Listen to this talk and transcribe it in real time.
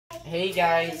Hey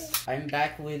guys, I'm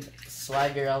back with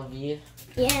Swagger LV.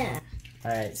 Yeah.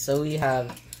 Alright, so we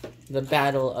have the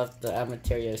battle of the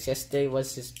Amaterios. Yesterday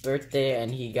was his birthday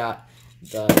and he got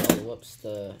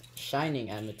the Shining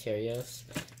Amaterios.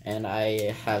 And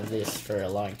I have this for a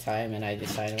long time and I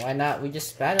decided why not? We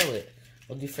just battle it.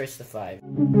 We'll do first to 5. 3,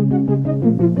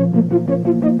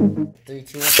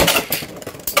 2, 1.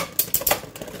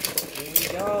 Here we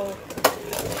go.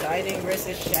 Shining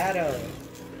versus Shadow.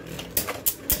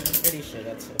 Pretty sure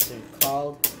that's what they're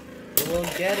called. We'll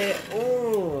get it.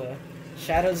 Ooh,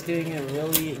 Shadow's doing a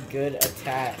really good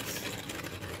attacks.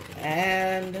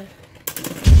 And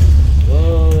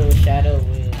whoa, Shadow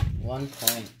with 1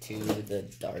 point to the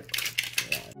dark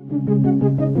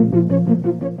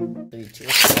one. 3, 2,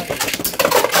 1.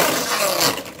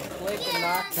 Quick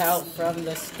knockout from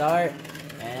the start.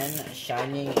 And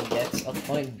Shining gets a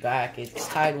point back. It's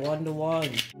tied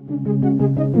 1-1.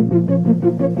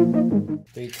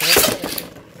 3, 2,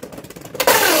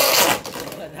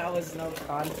 1. That was no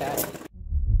contact.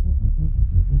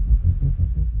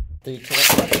 3, 2,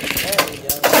 1. There we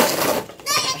go.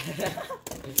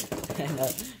 And a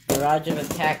barrage of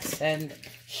attacks and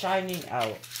Shining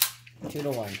out.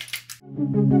 2-1.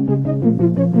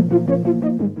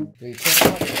 3, 2,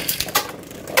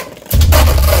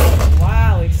 1.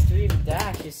 Wow, extreme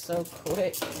dash is so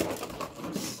quick.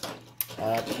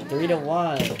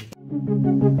 3-1.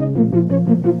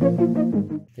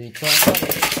 3, 2, 1.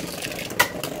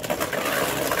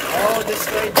 Oh,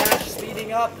 destroy dash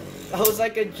speeding up. That was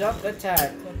like a jump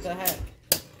attack. What the heck?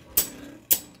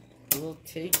 We'll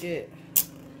take it.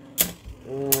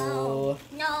 Oh,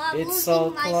 no, I'm it's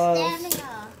so close.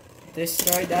 Stamina.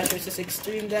 Destroy dash versus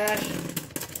extreme dash.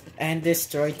 And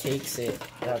Destroy takes it.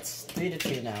 That's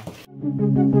 3-2 now.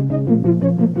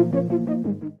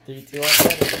 3, 2, 1.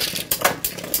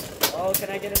 Oh, can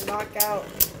I get a knockout?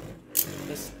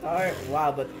 The start.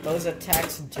 Wow, but those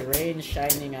attacks drain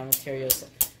Shining Amaterios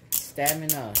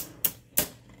stamina.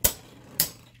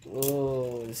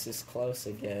 Oh, this is close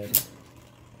again.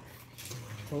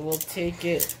 Who will take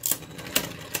it?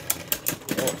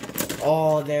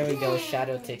 Oh, there we go.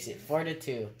 Shadow takes it.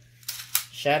 4-2.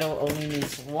 Shadow only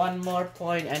needs 1 more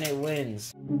point and it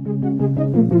wins.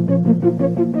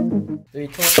 3,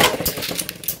 2, 1.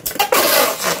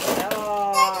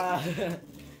 Oh,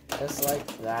 just like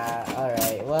that.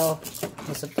 Alright, well,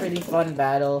 it's a pretty fun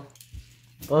battle.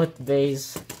 Both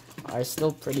bays are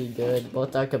still pretty good.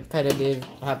 Both are competitive,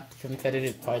 have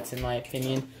competitive parts in my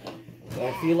opinion. So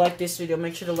if you like this video,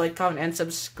 make sure to like, comment, and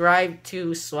subscribe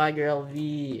to Swagger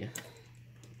LV.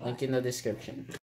 Link in the description.